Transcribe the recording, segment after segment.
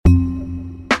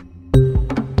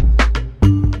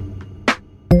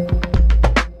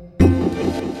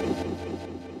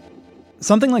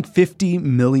Something like 50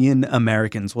 million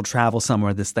Americans will travel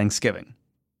somewhere this Thanksgiving.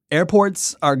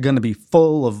 Airports are going to be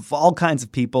full of all kinds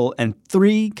of people and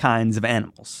 3 kinds of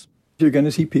animals. You're going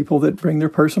to see people that bring their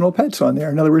personal pets on there.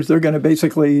 In other words, they're going to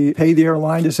basically pay the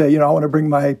airline to say, I want to bring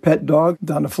my pet dog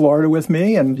down to Florida with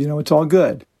me, and, it's all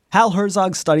good. Hal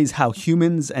Herzog studies how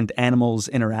humans and animals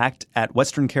interact at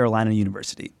Western Carolina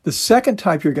University. The second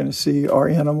type you're going to see are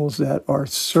animals that are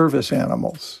service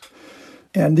animals.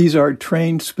 And these are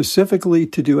trained specifically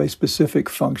to do a specific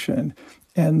function.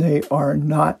 And they are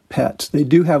not pets. They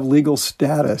do have legal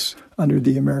status under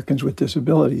the Americans with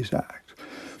Disabilities Act.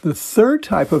 The third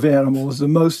type of animal is the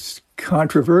most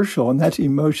controversial, and that's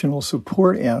emotional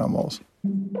support animals.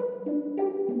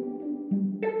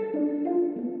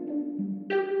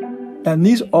 And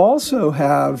these also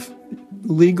have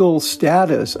legal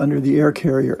status under the Air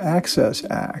Carrier Access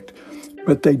Act,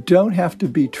 but they don't have to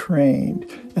be trained,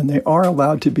 and they are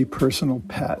allowed to be personal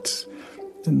pets.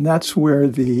 And that's where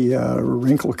the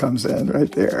wrinkle comes in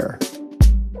right there.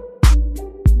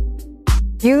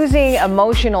 Using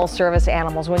emotional service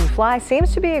animals when you fly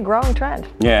seems to be a growing trend.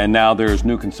 Yeah, and now there's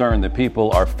new concern that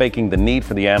people are faking the need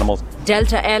for the animals.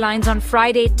 Delta Airlines on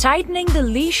Friday tightening the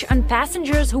leash on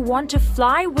passengers who want to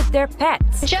fly with their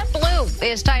pets. JetBlue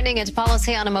is tightening its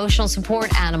policy on emotional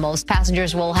support animals.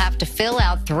 Passengers will have to fill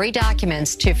out 3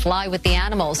 documents to fly with the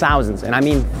animals. Thousands, and I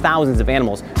mean thousands of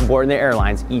animals board their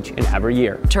airlines each and every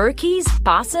year. Turkeys,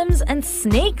 possums, and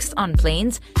snakes on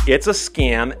planes. It's a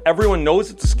scam. Everyone knows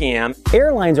it's a scam.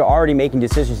 Airlines are already making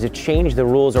decisions to change the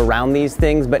rules around these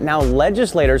things, but now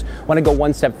legislators want to go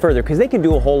one step further because they can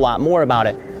do a whole lot more about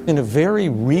it. In a very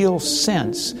real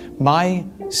sense, my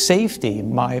safety,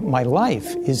 my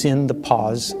life is in the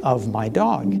paws of my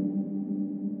dog.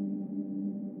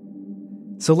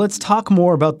 So let's talk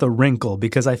more about the wrinkle,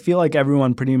 because I feel like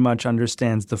everyone pretty much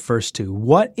understands the first 2.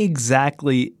 What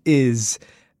exactly is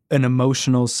an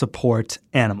emotional support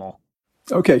animal?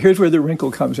 Okay, here's where the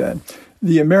wrinkle comes in.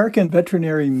 The American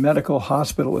Veterinary Medical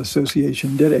Hospital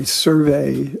Association did a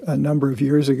survey a number of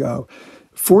years ago.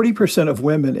 40% of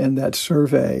women in that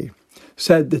survey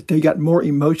said that they got more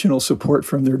emotional support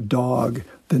from their dog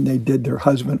than they did their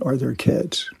husband or their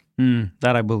kids.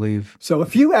 That I believe. So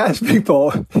if you ask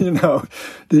people,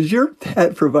 does your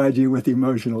pet provide you with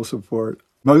emotional support?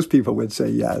 Most people would say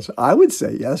yes. I would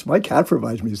say yes. My cat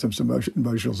provides me some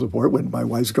emotional support. When my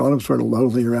wife's gone, I'm sort of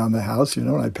lonely around the house, and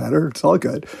I pet her. It's all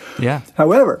good. Yeah.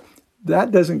 However,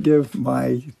 that doesn't give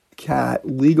my cat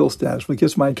legal status. What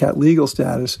gives my cat legal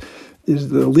status is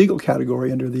the legal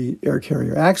category under the Air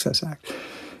Carrier Access Act.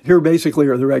 Here basically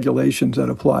are the regulations that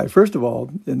apply. First of all,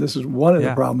 and this is one of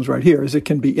the problems right here, is it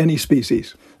can be any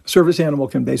species. A service animal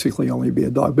can basically only be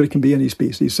a dog, but it can be any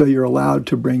species. So you're allowed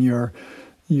to bring your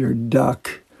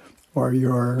duck or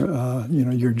your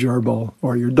gerbil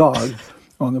or your dog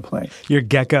on the plane. Your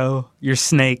gecko, your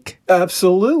snake.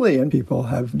 Absolutely, and people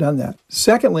have done that.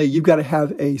 Secondly, you've got to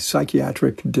have a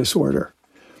psychiatric disorder.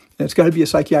 And it's got to be a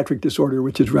psychiatric disorder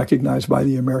which is recognized by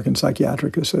the American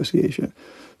Psychiatric Association.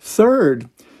 Third,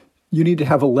 you need to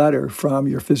have a letter from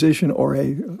your physician or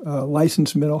a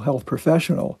licensed mental health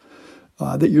professional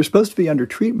that you're supposed to be under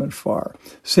treatment for,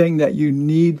 saying that you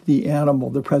need the animal,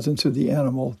 the presence of the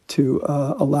animal, to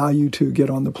allow you to get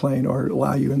on the plane, or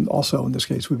allow you, and also in this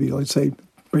case would be, let's say,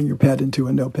 bring your pet into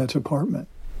a no-pets apartment.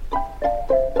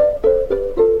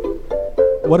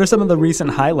 What are some of the recent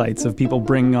highlights of people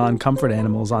bringing on comfort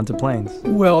animals onto planes?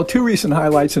 Well, 2 recent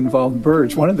highlights involved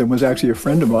birds. One of them was actually a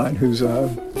friend of mine whose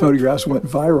photographs went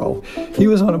viral. He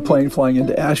was on a plane flying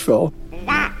into Asheville.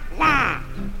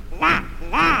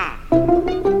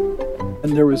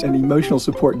 And there was an emotional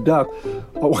support duck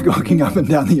walking up and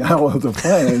down the aisle of the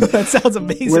plane. That sounds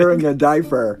amazing. Wearing a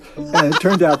diaper. And it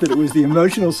turned out that it was the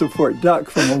emotional support duck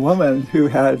from a woman who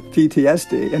had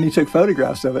PTSD. And he took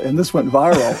photographs of it, and this went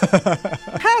viral.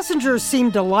 Passengers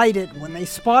seemed delighted when they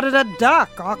spotted a duck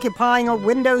occupying a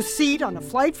window seat on a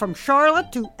flight from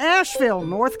Charlotte to Asheville,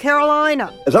 North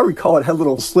Carolina. As I recall, it had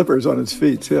little slippers on its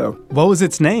feet, too. What was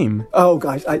its name? Oh,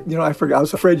 gosh, I forgot. I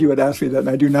was afraid you would ask me that, and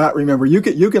I do not remember. You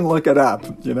can look it up,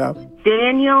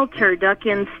 Daniel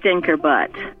Turducken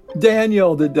Stinkerbutt.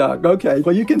 Daniel the duck. Okay.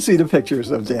 Well, you can see the pictures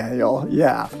of Daniel.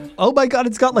 Yeah. Oh, my God.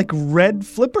 It's got, red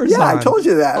flippers on. Yeah, I told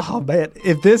you that. Oh, man.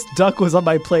 If this duck was on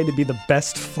my plane, it'd be the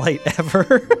best flight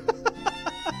ever.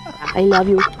 I love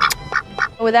you.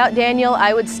 Without Daniel,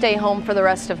 I would stay home for the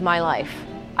rest of my life.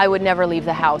 I would never leave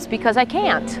the house because I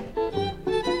can't.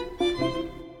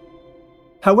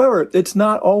 However, it's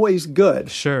not always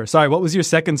good. Sure. Sorry, what was your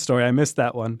second story? I missed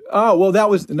that one. Oh, well, that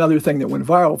was another thing that went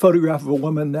viral. A photograph of a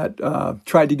woman that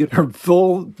tried to get her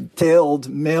full-tailed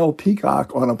male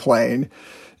peacock on a plane.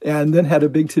 and then had a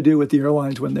big to-do with the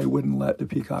airlines when they wouldn't let the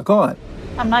peacock on.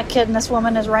 I'm not kidding. This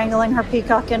woman is wrangling her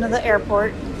peacock into the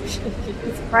airport.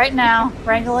 Right now,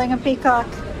 wrangling a peacock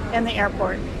in the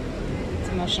airport. It's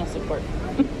emotional support.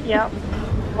 Yep.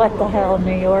 What the hell,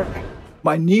 New York?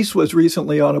 My niece was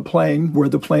recently on a plane where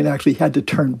the plane actually had to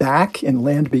turn back and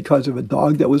land because of a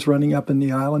dog that was running up in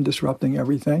the island, disrupting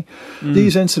everything.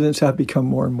 These incidents have become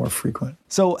more and more frequent.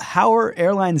 So how are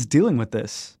airlines dealing with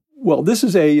this? Well, this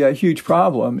is a huge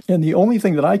problem. And the only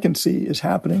thing that I can see is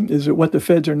happening is that what the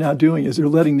feds are now doing is they're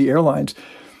letting the airlines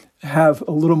have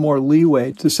a little more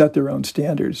leeway to set their own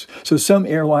standards. So some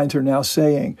airlines are now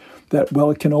saying that,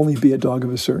 well, it can only be a dog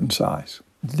of a certain size.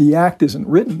 The act isn't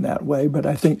written that way, but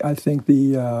I think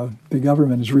the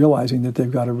government is realizing that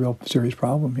they've got a real serious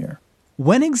problem here.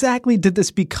 When exactly did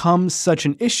this become such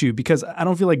an issue? Because I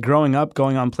don't feel like growing up,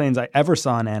 going on planes, I ever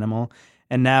saw an animal,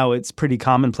 and now it's pretty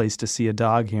commonplace to see a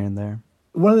dog here and there.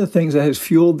 One of the things that has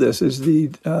fueled this is the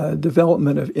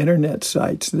development of internet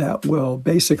sites that will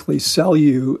basically sell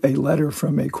you a letter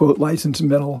from a, quote, licensed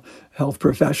mental health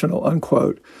professional,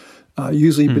 unquote,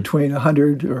 usually between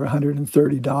 $100 or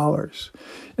 $130.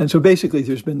 And so basically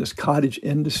there's been this cottage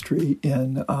industry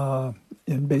in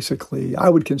basically, I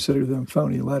would consider them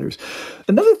phony letters.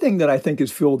 Another thing that I think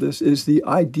has fueled this is the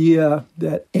idea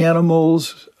that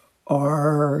animals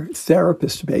are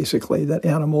therapists, basically, that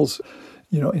animals,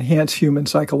 enhance human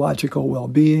psychological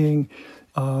well-being,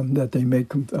 that they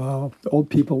make old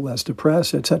people less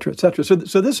depressed, et cetera, et cetera. So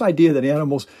this idea that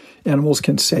animals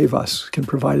can save us, can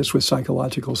provide us with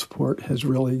psychological support has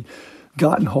really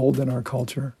gotten hold in our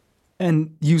culture.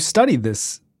 And you studied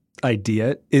this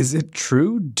idea. Is it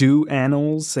true? Do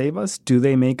animals save us? Do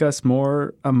they make us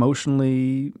more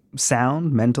emotionally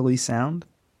sound, mentally sound?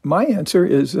 My answer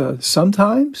is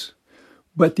sometimes,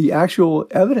 but the actual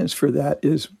evidence for that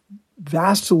is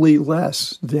vastly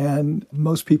less than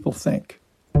most people think.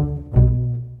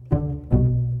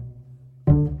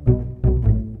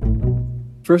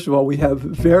 First of all, we have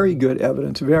very good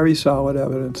evidence, very solid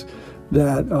evidence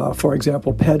that, for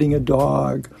example, petting a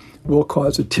dog will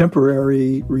cause a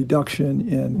temporary reduction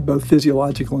in both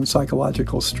physiological and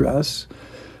psychological stress.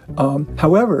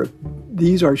 However,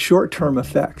 these are short-term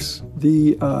effects.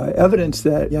 The evidence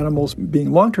that animals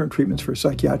being long-term treatments for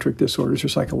psychiatric disorders or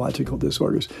psychological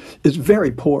disorders is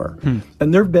very poor.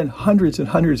 And there have been hundreds and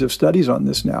hundreds of studies on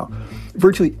this now.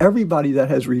 Virtually everybody that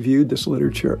has reviewed this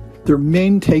literature, their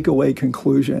main takeaway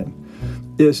conclusion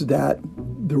is that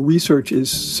the research is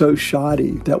so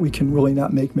shoddy that we can really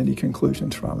not make many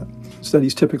conclusions from it.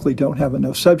 Studies typically don't have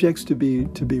enough subjects to be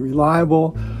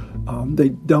reliable. They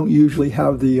don't usually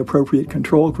have the appropriate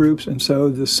control groups, and so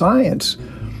the science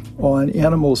on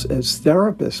animals as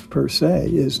therapists per se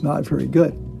is not very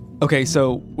good. Okay,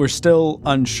 so we're still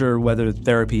unsure whether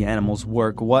therapy animals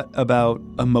work. What about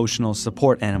emotional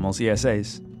support animals,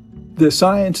 ESAs? The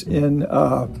science in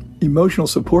emotional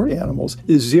support animals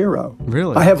is zero.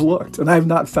 Really? I have looked, and I have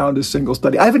not found a single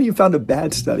study. I haven't even found a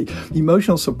bad study.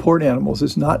 Emotional support animals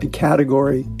is not a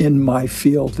category in my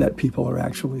field that people are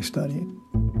actually studying.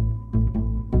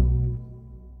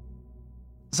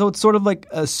 So it's sort of like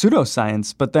a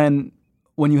pseudoscience, but then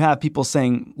when you have people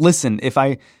saying, listen, if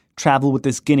I travel with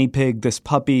this guinea pig, this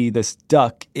puppy, this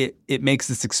duck, it makes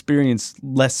this experience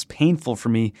less painful for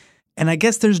me. And I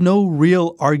guess there's no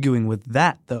real arguing with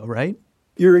that, though, right?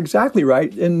 You're exactly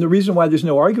right. And the reason why there's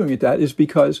no arguing with that is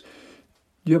because,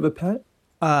 do you have a pet?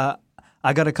 I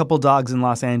got a couple dogs in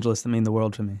Los Angeles that mean the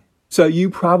world to me. So you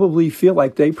probably feel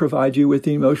like they provide you with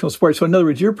the emotional support. So in other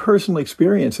words, your personal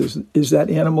experience is that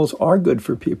animals are good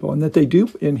for people and that they do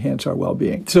enhance our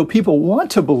well-being. So people want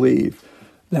to believe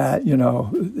that,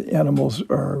 animals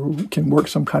can work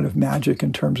some kind of magic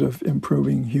in terms of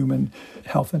improving human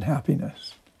health and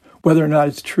happiness. Whether or not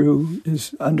it's true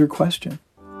is under question.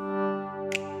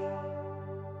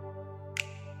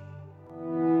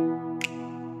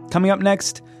 Coming up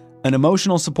next, an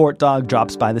emotional support dog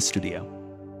drops by the studio.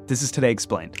 This is Today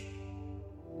Explained.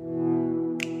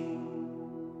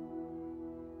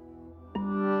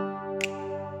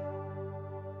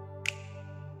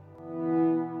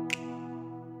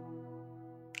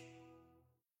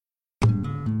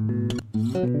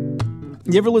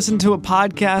 You ever listen to a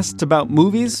podcast about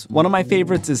movies? One of my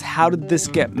favorites is How Did This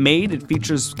Get Made? It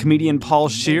features comedian Paul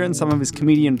Scheer and some of his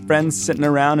comedian friends sitting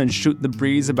around and shoot the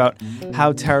breeze about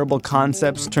how terrible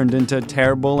concepts turned into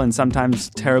terrible and sometimes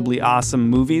terribly awesome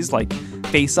movies. Like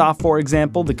Face Off, for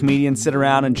example. The comedians sit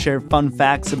around and share fun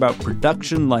facts about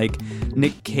production, like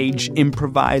Nick Cage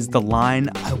improvised the line,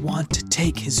 "I want to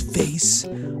take his face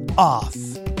off."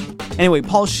 Anyway,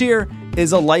 Paul Scheer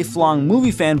is a lifelong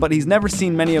movie fan, but he's never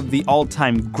seen many of the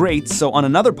all-time greats. So on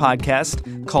another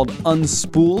podcast called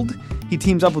Unspooled, he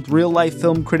teams up with real-life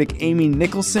film critic Amy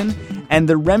Nicholson, and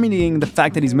they're remedying the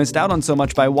fact that he's missed out on so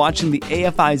much by watching the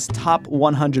AFI's top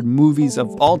 100 movies of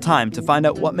all time to find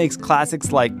out what makes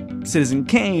classics like Citizen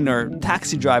Kane or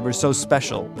Taxi Driver so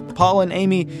special. Paul and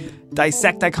Amy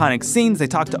dissect iconic scenes, they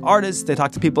talk to artists, they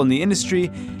talk to people in the industry,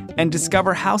 and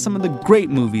discover how some of the great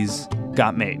movies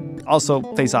got made. Also,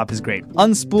 Face Off is great.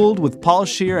 Unspooled with Paul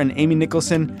Scheer and Amy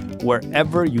Nicholson,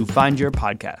 wherever you find your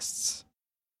podcasts.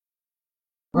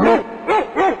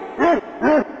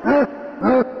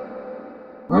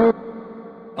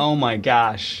 Oh my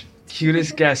gosh.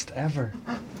 Cutest guest ever.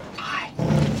 Hi.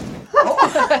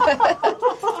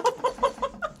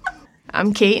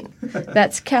 I'm Kate.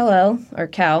 That's Kal-El, or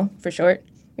Cal for short.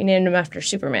 We named him after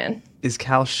Superman. Is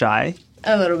Cal shy?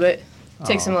 A little bit.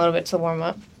 Takes him a little bit to warm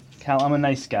up. Cal, I'm a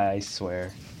nice guy, I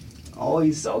swear. Oh,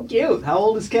 he's so cute. How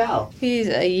old is Cal? He's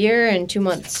a year and 2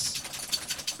 months.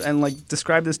 And,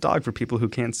 describe this dog for people who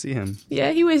can't see him.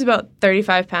 Yeah, he weighs about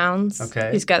 35 pounds.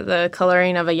 Okay. He's got the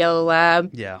coloring of a yellow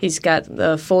lab. Yeah. He's got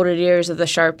the folded ears of the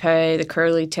Shar-Pei, the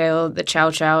curly tail, the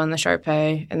Chow Chow, and the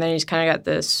Shar-Pei. And then he's kind of got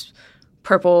this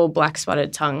purple black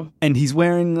spotted tongue. And he's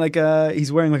wearing like a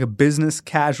business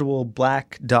casual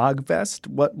black dog vest.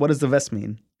 What does the vest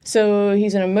mean? So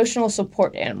he's an emotional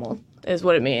support animal, is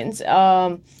what it means.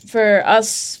 For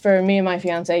us, for me and my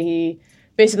fiance, he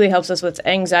basically helps us with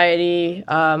anxiety.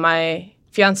 My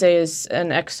fiance is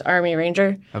an ex-Army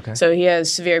Ranger, okay. So he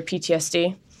has severe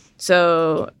PTSD.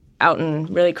 So out in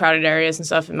really crowded areas and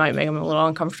stuff, it might make him a little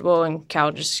uncomfortable, and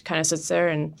Cal just kind of sits there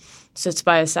and sits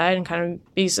by his side and kind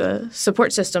of be a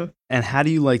support system. And how do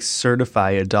you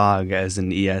certify a dog as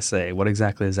an ESA? What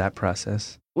exactly is that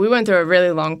process? We went through a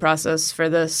really long process for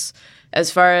this,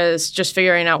 as far as just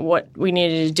figuring out what we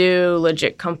needed to do,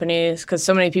 legit companies, because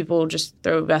so many people just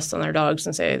throw vests on their dogs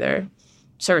and say they're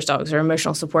service dogs or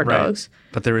emotional support dogs.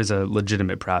 But there is a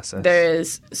legitimate process. There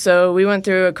is. So we went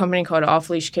through a company called Off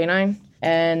Leash Canine,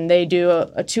 and they do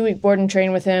a 2-week board and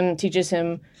train with him, teaches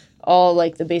him all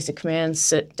the basic commands: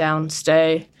 sit, down,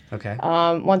 stay. Okay.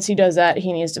 Once he does that,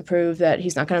 he needs to prove that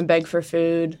he's not going to beg for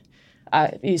food.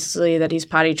 Obviously, that he's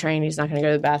potty trained, he's not going to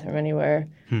go to the bathroom anywhere.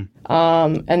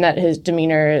 And that his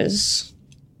demeanor is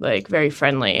very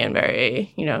friendly and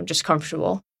very, just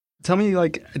comfortable. Tell me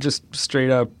just straight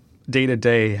up day to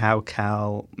day how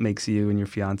Cal makes you and your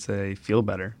fiance feel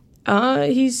better.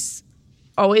 He's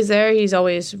always there. He's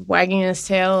always wagging his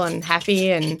tail and happy,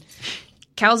 and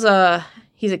Cal's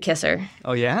he's a kisser.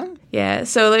 Oh, yeah? Yeah.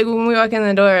 So, when we walk in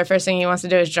the door, the first thing he wants to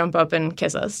do is jump up and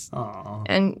kiss us. Aww.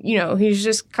 And, he's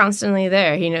just constantly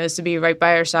there. He knows to be right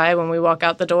by our side when we walk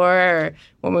out the door or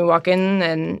when we walk in,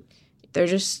 and they're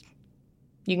just,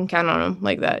 you can count on them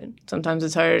like that. Sometimes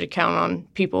it's harder to count on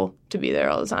people to be there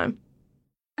all the time.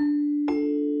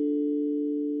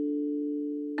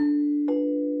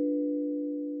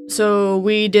 So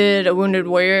we did a Wounded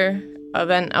Warrior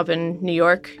event up in New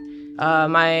York.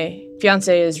 My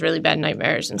fiance has really bad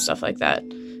nightmares and stuff like that.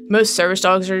 Most service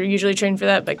dogs are usually trained for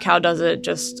that, but Cal does it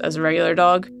just as a regular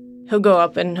dog. He'll go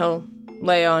up and he'll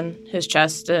lay on his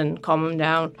chest and calm him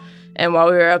down. And while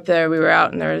we were up there, we were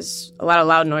out and there was a lot of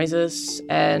loud noises,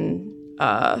 and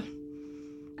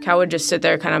Cal would just sit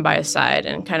there kind of by his side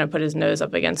and kind of put his nose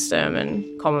up against him and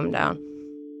calm him down.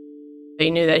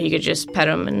 He knew that he could just pet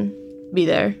him and be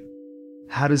there.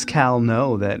 How does Cal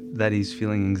know that he's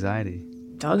feeling anxiety?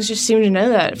 Dogs just seem to know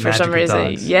that for some reason.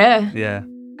 Dogs. Yeah. Yeah.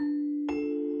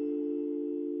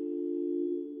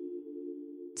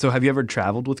 So have you ever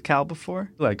traveled with Cal before?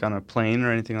 On a plane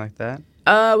or anything like that?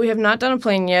 We have not done a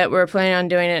plane yet. We're planning on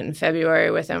doing it in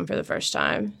February with him for the first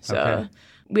time. So okay.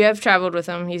 We have traveled with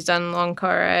him. He's done long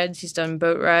car rides. He's done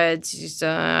boat rides. He's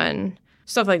done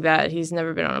stuff like that. He's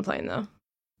never been on a plane, though.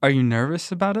 Are you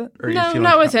nervous about it? Or no,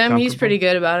 not with him. He's pretty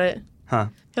good about it. Huh.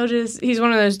 He's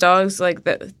one of those dogs,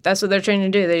 that's what they're trained to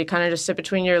do. They kind of just sit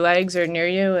between your legs or near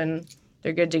you, and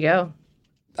they're good to go.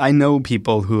 I know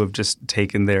people who have just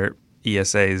taken their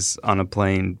ESAs on a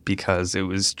plane because it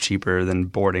was cheaper than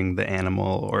boarding the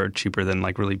animal or cheaper than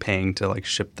really paying to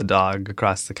ship the dog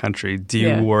across the country. Do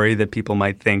you worry that people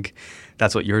might think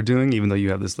that's what you're doing, even though you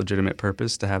have this legitimate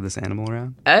purpose to have this animal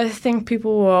around? I think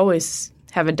people will always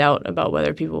have a doubt about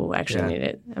whether people actually need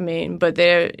it. I mean, but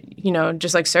they're,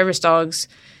 just like service dogs,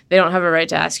 they don't have a right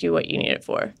to ask you what you need it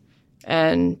for.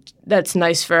 And that's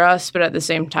nice for us, but at the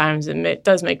same time, it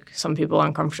does make some people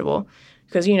uncomfortable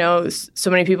because,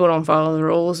 so many people don't follow the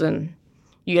rules, and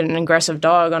you get an aggressive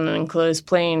dog on an enclosed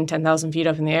plane 10,000 feet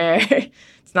up in the air.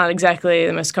 It's not exactly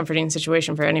the most comforting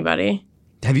situation for anybody.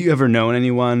 Have you ever known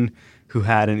anyone who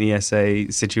had an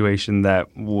ESA situation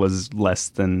that was less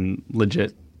than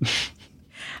legit?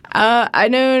 I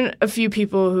know a few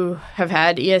people who have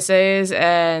had ESAs,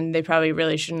 and they probably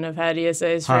really shouldn't have had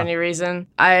ESAs for any reason.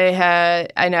 I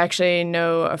actually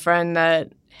know a friend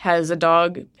that has a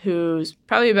dog who's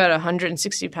probably about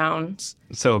 160 pounds.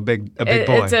 So a big boy.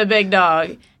 It's a big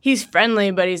dog. He's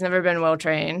friendly, but he's never been well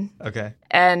trained. Okay.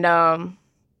 And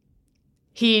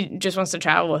he just wants to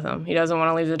travel with him. He doesn't want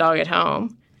to leave the dog at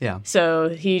home. Yeah. So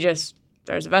he just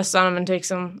throws a vest on him and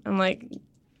takes him. I'm like,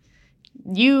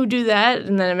 you do that,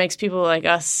 and then it makes people like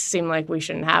us seem like we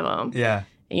shouldn't have them. Yeah.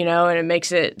 You know, and it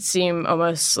makes it seem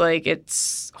almost like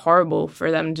it's horrible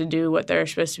for them to do what they're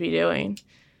supposed to be doing.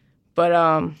 But,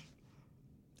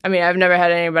 I mean, I've never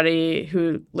had anybody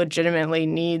who legitimately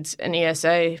needs an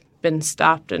ESA been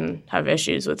stopped and have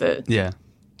issues with it. Yeah.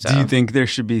 So. Do you think there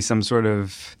should be some sort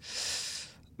of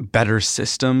better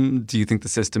system? Do you think the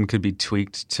system could be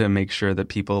tweaked to make sure that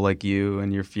people like you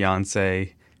and your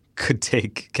fiance could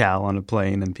take Cal on a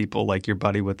plane, and people like your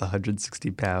buddy with the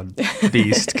 160-pound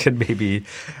beast could maybe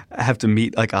have to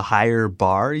meet like a higher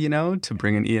bar, you know, to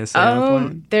bring an ESA on a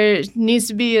plane? There needs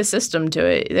to be a system to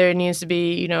it. There needs to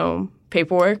be, you know,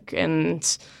 paperwork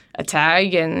and a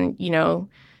tag, and, you know,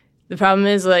 the problem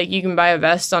is, like, you can buy a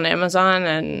vest on Amazon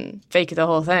and fake the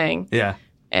whole thing. Yeah.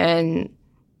 And,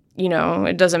 you know,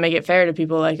 it doesn't make it fair to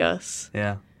people like us.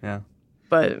 Yeah, yeah.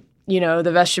 But, you know,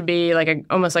 the vest should be like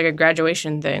almost like a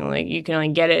graduation thing. Like, you can only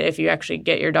get it if you actually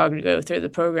get your dog to go through the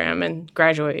program and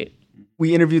graduate.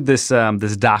 We interviewed this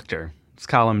doctor. Let's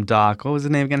call him Doc. What was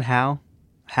his name again? Hal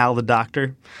the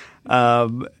doctor.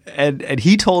 And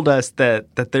he told us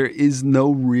that there is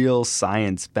no real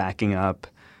science backing up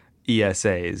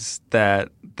ESAs, that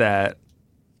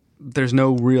there's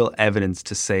no real evidence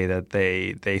to say that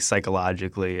they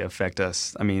psychologically affect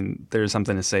us. I mean, there's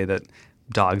something to say that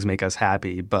dogs make us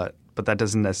happy, but that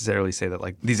doesn't necessarily say that,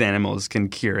 like, these animals can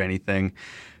cure anything.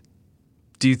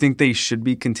 Do you think they should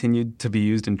be continued to be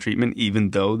used in treatment even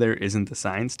though there isn't the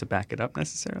science to back it up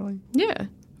necessarily? Yeah.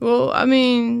 Well, I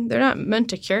mean, they're not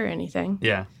meant to cure anything.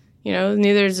 Yeah. You know,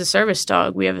 neither is a service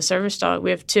dog. We have a service dog.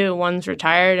 We have two. One's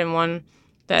retired and one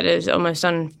that is almost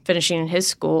done finishing his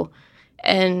school.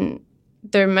 And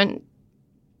they're meant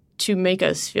to make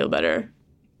us feel better.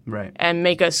 Right. And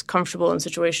make us comfortable in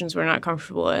situations we're not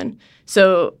comfortable in.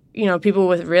 So, you know, people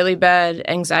with really bad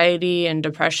anxiety and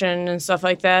depression and stuff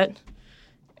like that,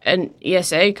 an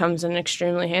ESA comes in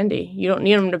extremely handy. You don't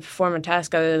need them to perform a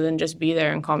task other than just be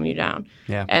there and calm you down.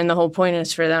 Yeah. And the whole point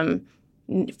is for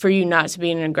you not to be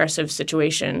in an aggressive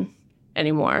situation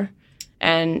anymore.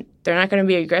 And they're not going to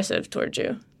be aggressive towards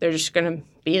you. They're just going to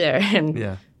be there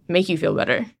and make you feel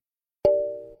better.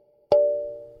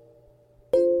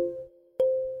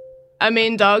 I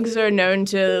mean, dogs are known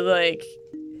to, like,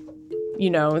 you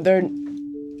know, they're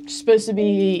supposed to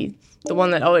be the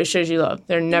one that always shows you love.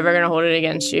 They're never going to hold it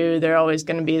against you. They're always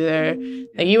going to be there.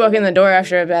 Like, you walk in the door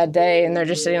after a bad day, and they're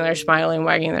just sitting there smiling,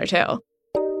 wagging their tail.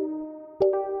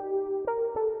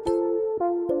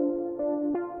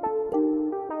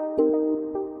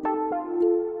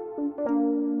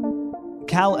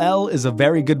 Kal-El is a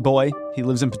very good boy. He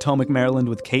lives in Potomac, Maryland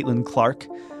with Caitlin Clark.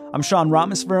 I'm Sean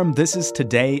Rameswaram. This is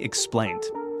Today Explained.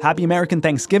 Happy American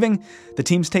Thanksgiving. The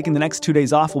team's taking the next 2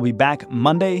 days off. We'll be back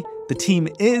Monday. The team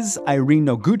is Irene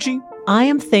Noguchi. I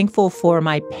am thankful for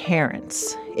my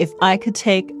parents. If I could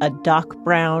take a Doc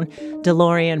Brown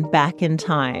DeLorean back in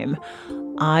time,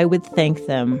 I would thank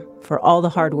them for all the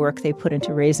hard work they put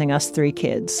into raising us 3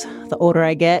 kids. The older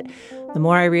I get, the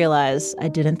more I realize I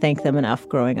didn't thank them enough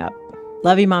growing up.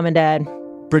 Love you, Mom and Dad.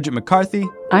 Bridget McCarthy.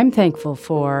 I'm thankful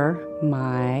for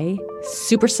my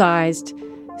super-sized,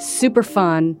 super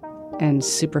fun, and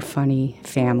super funny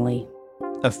family.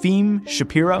 Afim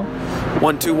Shapiro.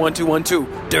 1 2 1 2 1 2.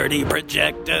 Dirty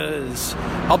projectors.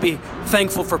 I'll be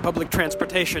thankful for public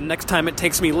transportation next time it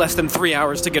takes me less than 3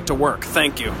 hours to get to work.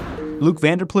 Thank you. Luke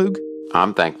Vanderplug.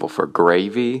 I'm thankful for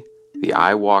gravy, the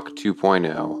iWalk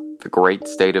 2.0, the great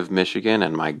state of Michigan,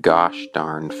 and my gosh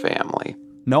darn family.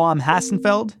 Noam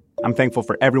Hassenfeld. I'm thankful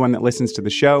for everyone that listens to the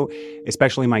show,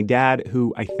 especially my dad,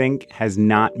 who I think has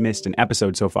not missed an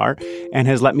episode so far and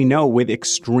has let me know with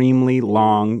extremely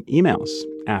long emails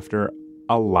after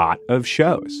a lot of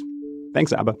shows.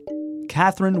 Thanks, Abba.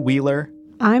 Catherine Wheeler.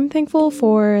 I'm thankful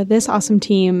for this awesome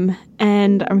team,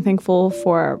 and I'm thankful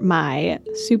for my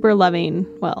super loving,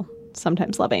 well,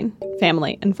 sometimes loving,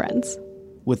 family and friends.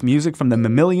 With music from the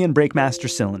Mamillion Breakmaster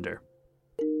Cylinder.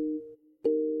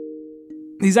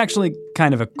 He's actually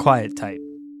kind of a quiet type.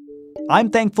 I'm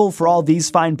thankful for all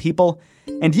these fine people,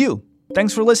 and you.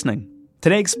 Thanks for listening.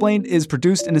 Today Explained is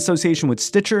produced in association with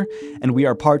Stitcher, and we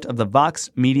are part of the Vox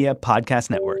Media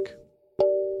Podcast Network.